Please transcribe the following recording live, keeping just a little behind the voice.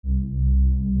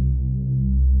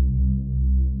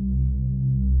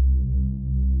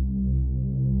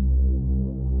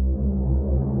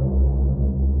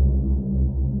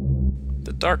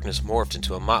darkness morphed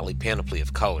into a motley panoply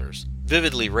of colors,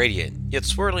 vividly radiant, yet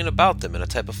swirling about them in a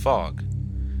type of fog.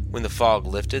 When the fog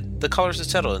lifted, the colors had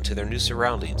settled into their new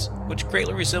surroundings, which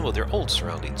greatly resembled their old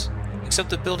surroundings,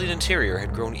 except the building interior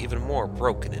had grown even more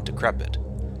broken and decrepit.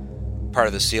 Part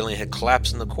of the ceiling had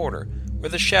collapsed in the corner where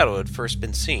the shadow had first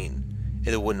been seen,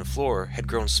 and the wooden floor had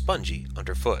grown spongy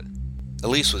underfoot.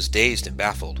 Elise was dazed and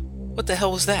baffled. What the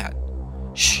hell was that?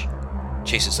 Shh!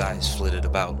 Chase's eyes flitted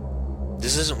about.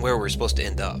 This isn't where we're supposed to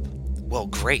end up. Well,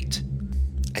 great.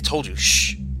 I told you,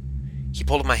 shh! Keep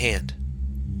hold of my hand.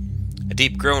 A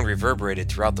deep groan reverberated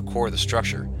throughout the core of the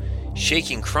structure,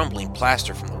 shaking crumbling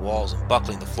plaster from the walls and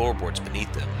buckling the floorboards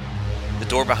beneath them. The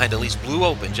door behind Elise blew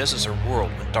open just as her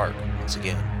world went dark once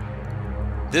again.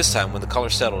 This time, when the color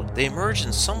settled, they emerged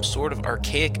in some sort of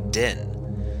archaic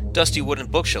den. Dusty wooden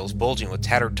bookshelves bulging with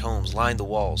tattered tomes lined the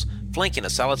walls, flanking a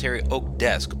solitary oak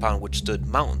desk upon which stood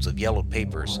mountains of yellowed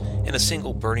papers and a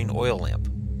single burning oil lamp.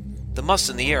 The mist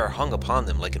in the air hung upon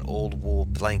them like an old wool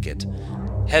blanket,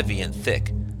 heavy and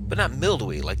thick, but not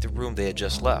mildewy like the room they had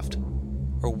just left.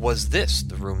 Or was this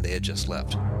the room they had just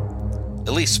left?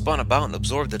 Elise spun about and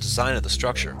absorbed the design of the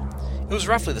structure. It was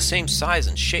roughly the same size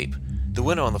and shape. The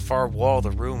window on the far wall of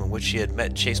the room in which she had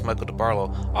met Chase Michael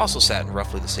DeBarlow also sat in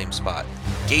roughly the same spot,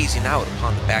 gazing out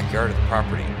upon the backyard of the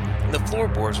property, and the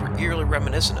floorboards were eerily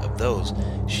reminiscent of those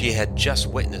she had just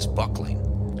witnessed buckling.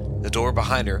 The door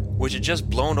behind her, which had just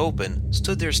blown open,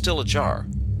 stood there still ajar,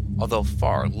 although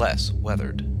far less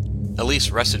weathered.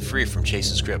 Elise wrested free from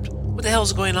Chase's grip. What the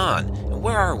hell's going on, and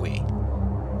where are we?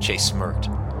 Chase smirked.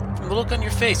 From the look on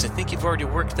your face, I think you've already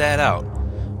worked that out,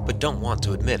 but don't want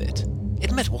to admit it.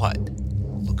 Admit what?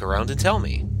 Look around and tell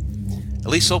me.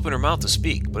 Elise opened her mouth to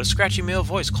speak, but a scratchy male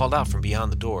voice called out from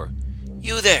beyond the door.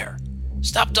 You there!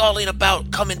 Stop dawdling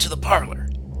about, come into the parlor.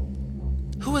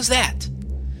 Who is that?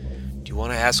 Do you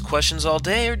want to ask questions all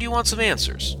day, or do you want some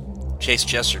answers? Chase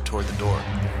gestured toward the door.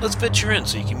 Let's venture in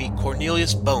so you can meet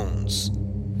Cornelius Bones.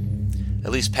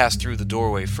 Elise passed through the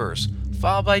doorway first,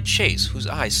 followed by Chase, whose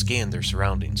eyes scanned their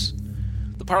surroundings.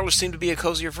 The parlor seemed to be a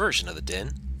cozier version of the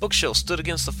den. Bookshelves stood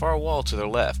against the far wall to their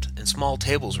left, and small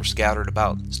tables were scattered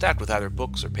about, stacked with either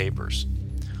books or papers.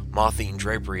 Moth-eaten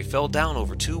drapery fell down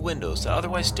over two windows that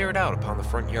otherwise stared out upon the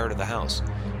front yard of the house,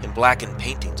 and blackened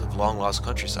paintings of long-lost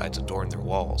countrysides adorned their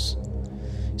walls.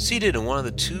 Seated in one of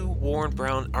the two worn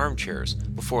brown armchairs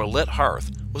before a lit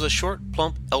hearth was a short,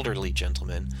 plump, elderly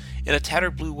gentleman in a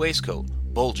tattered blue waistcoat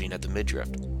bulging at the midriff,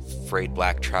 frayed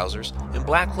black trousers, and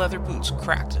black leather boots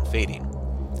cracked and fading.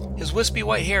 His wispy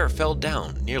white hair fell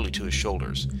down nearly to his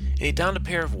shoulders, and he donned a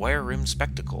pair of wire-rimmed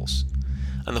spectacles.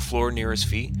 On the floor near his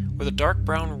feet were the dark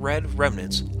brown-red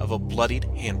remnants of a bloodied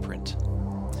handprint.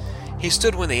 He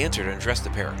stood when they entered and addressed the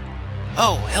pair.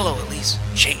 Oh, hello, Elise.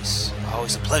 Chase.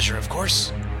 Always a pleasure, of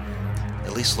course.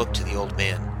 Elise looked to the old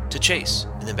man, to Chase,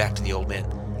 and then back to the old man.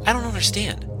 I don't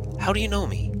understand. How do you know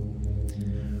me?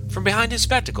 From behind his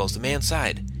spectacles, the man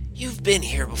sighed. You've been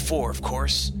here before, of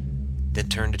course. Then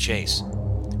turned to Chase.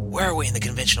 Where are we in the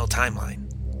conventional timeline?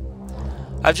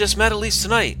 I've just met Elise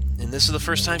tonight, and this is the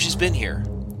first time she's been here.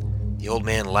 The old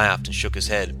man laughed and shook his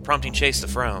head, prompting Chase to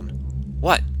frown.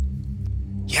 What?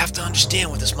 You have to understand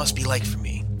what this must be like for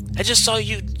me. I just saw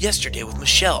you yesterday with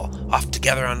Michelle, off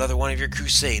together on another one of your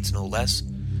crusades, no less.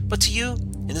 But to you,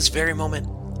 in this very moment,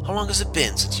 how long has it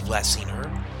been since you've last seen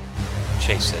her?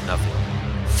 Chase said nothing.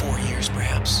 4 years,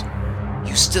 perhaps.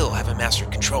 You still haven't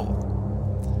mastered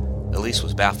control. Elise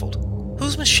was baffled.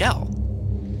 Who's Michelle?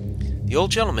 The old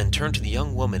gentleman turned to the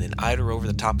young woman and eyed her over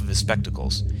the top of his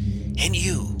spectacles. And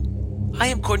you? I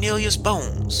am Cornelius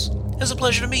Bones. It's a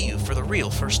pleasure to meet you for the real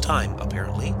first time,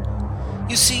 apparently.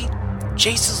 You see,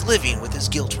 Chase is living with his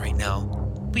guilt right now,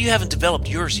 but you haven't developed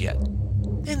yours yet.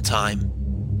 In time.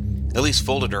 Elise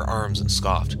folded her arms and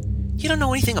scoffed. You don't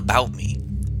know anything about me.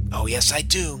 Oh, yes, I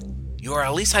do. You are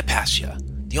Elise Hypatia,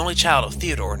 the only child of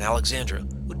Theodore and Alexandra,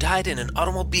 who died in an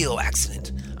automobile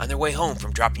accident on their way home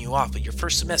from dropping you off at your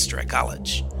first semester at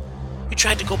college. You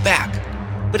tried to go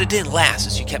back, but it didn't last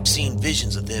as you kept seeing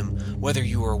visions of them whether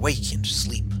you were awake or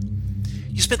asleep.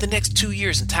 You spent the next 2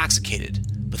 years intoxicated,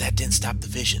 but that didn't stop the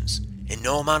visions, and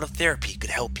no amount of therapy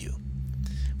could help you.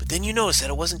 But then you noticed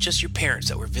that it wasn't just your parents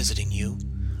that were visiting you.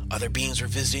 Other beings were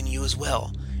visiting you as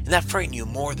well, and that frightened you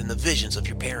more than the visions of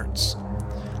your parents.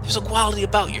 There's a quality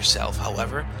about yourself,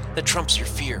 however, that trumps your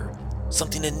fear,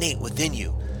 something innate within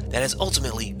you that has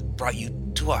ultimately brought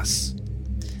you to us.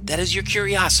 That is your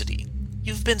curiosity.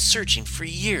 You've been searching for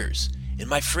years, and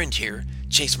my friend here,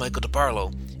 Chase Michael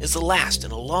DeBarlow, is the last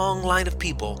in a long line of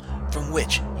people from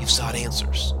which you've sought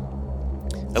answers.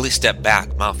 Elise stepped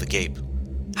back, mouth agape.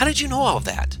 How did you know all of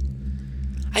that?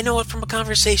 I know it from a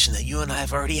conversation that you and I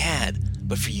have already had,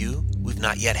 But for you, we've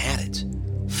not yet had it.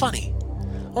 Funny.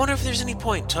 I wonder if there's any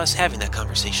point to us having that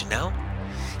conversation now.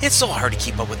 It's so hard to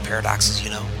keep up with paradoxes, you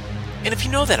know. And if you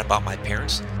know that about my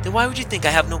parents, then why would you think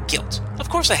I have no guilt? Of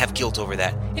course I have guilt over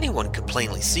that. Anyone could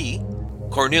plainly see.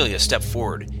 Cornelius stepped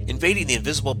forward, invading the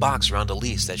invisible box around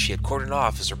Elise that she had cordoned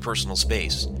off as her personal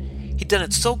space. He'd done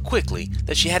it so quickly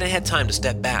that she hadn't had time to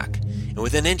step back, and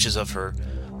within inches of her,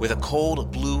 with a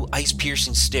cold, blue,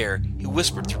 ice-piercing stare, he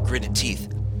whispered through gritted teeth,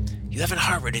 "You haven't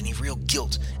harbored any real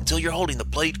guilt until you're holding the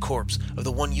bloodied corpse of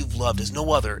the one you've loved as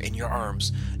no other in your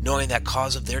arms, knowing that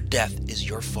cause of their death is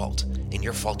your fault, and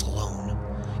your fault alone.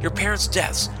 Your parents'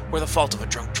 deaths were the fault of a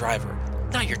drunk driver,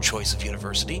 not your choice of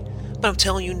university. But I'm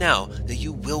telling you now that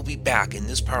you will be back in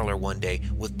this parlor one day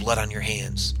with blood on your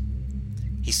hands."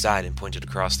 He sighed and pointed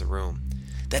across the room.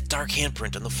 "That dark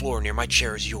handprint on the floor near my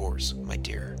chair is yours, my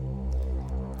dear."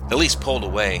 Elise pulled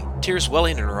away, tears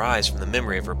welling in her eyes from the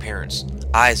memory of her parents,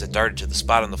 eyes that darted to the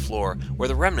spot on the floor where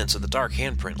the remnants of the dark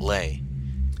handprint lay.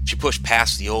 She pushed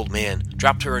past the old man,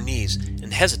 dropped to her knees,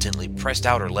 and hesitantly pressed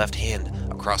out her left hand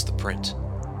across the print.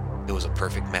 It was a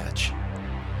perfect match.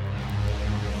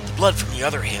 "The blood from the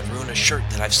other hand ruined a shirt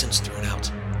that I've since thrown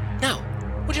out. Now,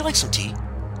 would you like some tea?"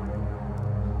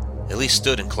 Elise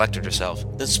stood and collected herself,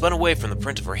 then spun away from the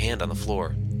print of her hand on the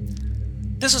floor.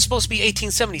 "This is supposed to be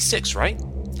 1876, right?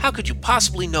 How could you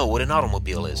possibly know what an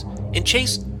automobile is? And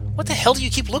Chase, what the hell do you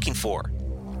keep looking for?"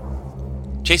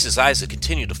 Chase's eyes had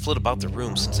continued to flit about the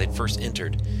room since they'd first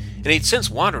entered, and he'd since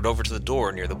wandered over to the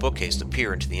door near the bookcase to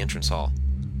peer into the entrance hall.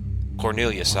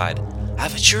 Cornelius sighed.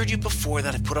 "I've assured you before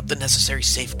that I've put up the necessary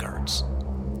safeguards."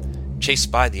 Chase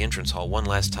spied the entrance hall one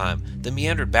last time, then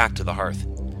meandered back to the hearth.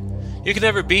 "You can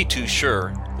never be too sure,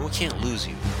 and we can't lose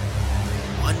you."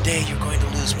 "One day you're going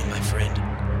to lose me, my friend,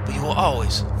 but you will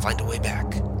always find a way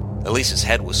back." Elise's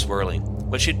head was swirling,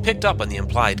 but she'd picked up on the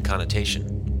implied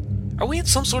connotation. "Are we in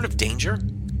some sort of danger?"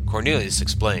 Cornelius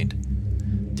explained.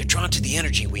 "They're drawn to the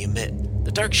energy we emit.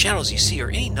 The dark shadows you see are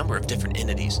any number of different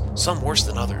entities, some worse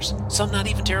than others, some not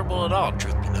even terrible at all,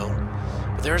 truth be known.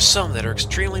 But there are some that are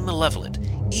extremely malevolent,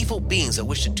 evil beings that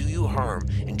wish to do you harm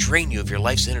and drain you of your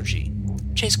life's energy.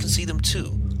 Chase can see them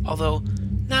too, although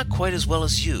not quite as well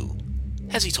as you.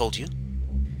 Has he told you?"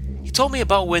 "He told me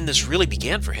about when this really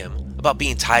began for him, about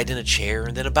being tied in a chair,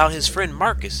 and then about his friend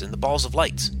Marcus and the balls of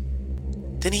light."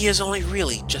 "Then he has only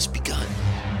really just begun."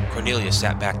 Cornelius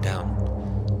sat back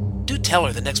down. "Do tell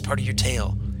her the next part of your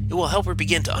tale. It will help her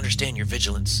begin to understand your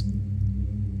vigilance."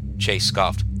 Chase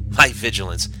scoffed. "My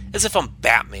vigilance? As if I'm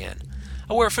Batman.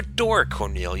 I wear a fedora,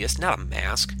 Cornelius, not a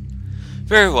mask."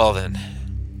 "Very well, then."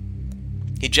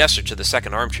 He gestured to the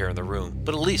second armchair in the room,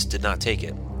 but Elise did not take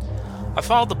it. I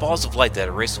followed the balls of light that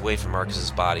had raced away from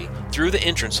Marcus's body, through the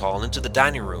entrance hall and into the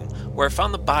dining room, where I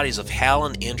found the bodies of Hal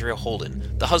and Andrea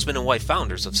Holden, the husband and wife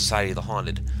founders of Society of the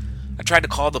Haunted. I tried to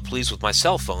call the police with my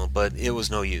cell phone, but it was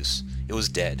no use. It was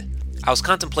dead. I was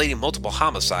contemplating multiple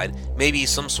homicide, maybe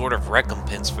some sort of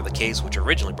recompense for the case which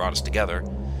originally brought us together,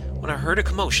 when I heard a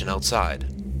commotion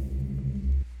outside.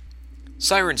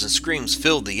 Sirens and screams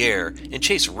filled the air, and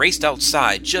Chase raced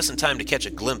outside just in time to catch a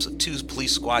glimpse of two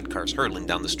police squad cars hurtling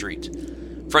down the street.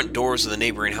 Front doors of the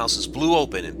neighboring houses blew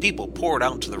open, and people poured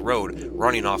out into the road,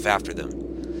 running off after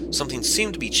them. Something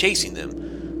seemed to be chasing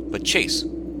them, but Chase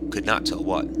could not tell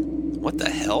what. What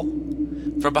the hell?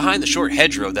 From behind the short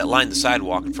hedgerow that lined the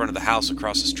sidewalk in front of the house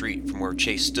across the street from where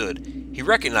Chase stood, he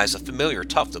recognized a familiar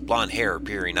tuft of blonde hair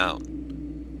peering out.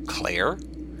 Claire?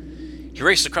 He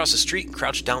raced across the street and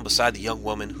crouched down beside the young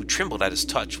woman, who trembled at his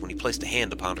touch when he placed a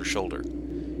hand upon her shoulder.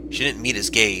 She didn't meet his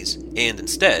gaze, and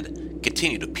instead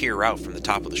continued to peer out from the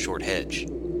top of the short hedge.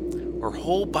 Her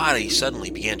whole body suddenly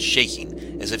began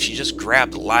shaking, as if she just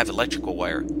grabbed a live electrical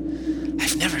wire.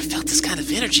 "I've never felt this kind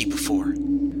of energy before."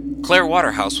 Claire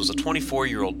Waterhouse was a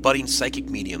 24-year-old budding psychic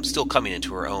medium still coming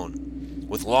into her own.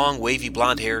 With long, wavy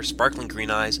blonde hair, sparkling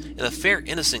green eyes, and the fair,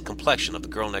 innocent complexion of the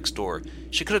girl next door,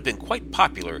 she could have been quite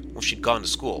popular when she'd gone to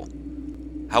school.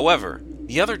 However,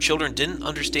 the other children didn't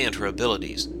understand her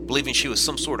abilities, believing she was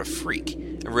some sort of freak,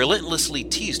 and relentlessly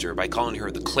teased her by calling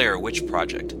her the Claire Witch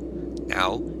Project.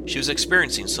 Now, she was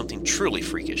experiencing something truly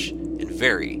freakish, and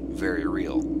very, very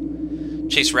real.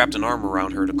 Chase wrapped an arm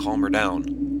around her to calm her down.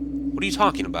 "What are you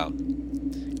talking about?"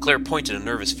 Claire pointed a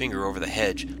nervous finger over the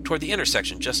hedge, toward the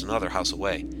intersection just another house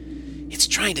away. "It's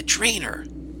trying to drain her."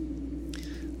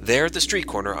 There at the street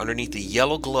corner, underneath the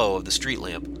yellow glow of the street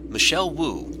lamp, Michelle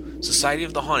Wu, Society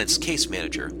of the Haunted's case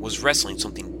manager, was wrestling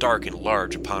something dark and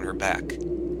large upon her back.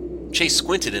 Chase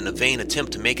squinted in a vain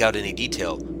attempt to make out any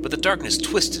detail, but the darkness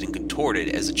twisted and contorted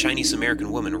as the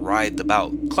Chinese-American woman writhed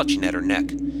about, clutching at her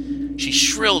neck. She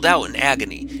shrilled out in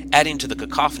agony, adding to the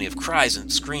cacophony of cries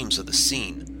and screams of the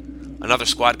scene. Another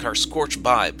squad car scorched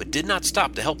by, but did not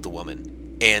stop to help the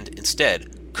woman, and,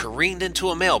 instead, careened into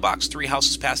a mailbox 3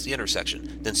 houses past the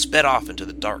intersection, then sped off into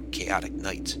the dark, chaotic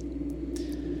night.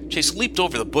 Chase leaped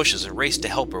over the bushes and raced to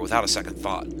help her without a second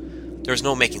thought. There was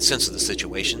no making sense of the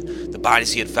situation. The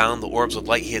bodies he had found, the orbs of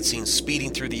light he had seen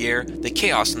speeding through the air, the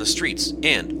chaos in the streets,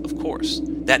 and, of course,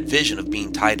 that vision of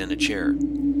being tied in a chair.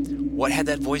 What had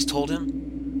that voice told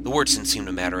him? The words didn't seem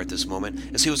to matter at this moment,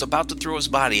 as he was about to throw his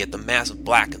body at the mass of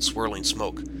black and swirling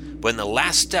smoke. But in the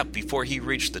last step before he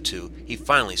reached the two, he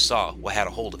finally saw what had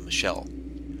a hold of Michelle.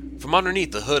 From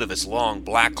underneath the hood of its long,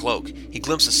 black cloak, he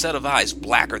glimpsed a set of eyes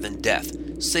blacker than death,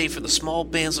 save for the small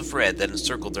bands of red that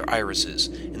encircled their irises,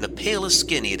 and the palest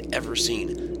skin he had ever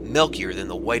seen, milkier than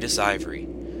the whitest ivory.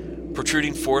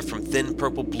 Protruding forth from thin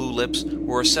purple-blue lips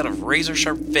were a set of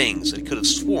razor-sharp fangs that he could have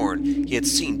sworn he had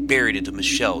seen buried into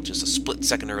Michelle just a split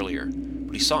second earlier,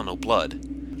 but he saw no blood.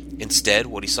 Instead,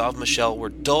 what he saw of Michelle were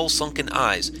dull, sunken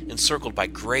eyes encircled by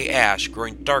gray ash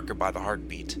growing darker by the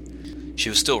heartbeat. She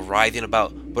was still writhing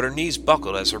about, but her knees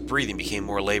buckled as her breathing became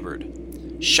more labored.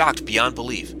 Shocked beyond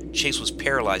belief, Chase was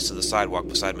paralyzed to the sidewalk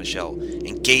beside Michelle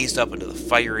and gazed up into the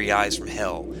fiery eyes from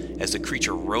hell as the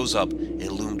creature rose up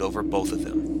and loomed over both of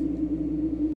them.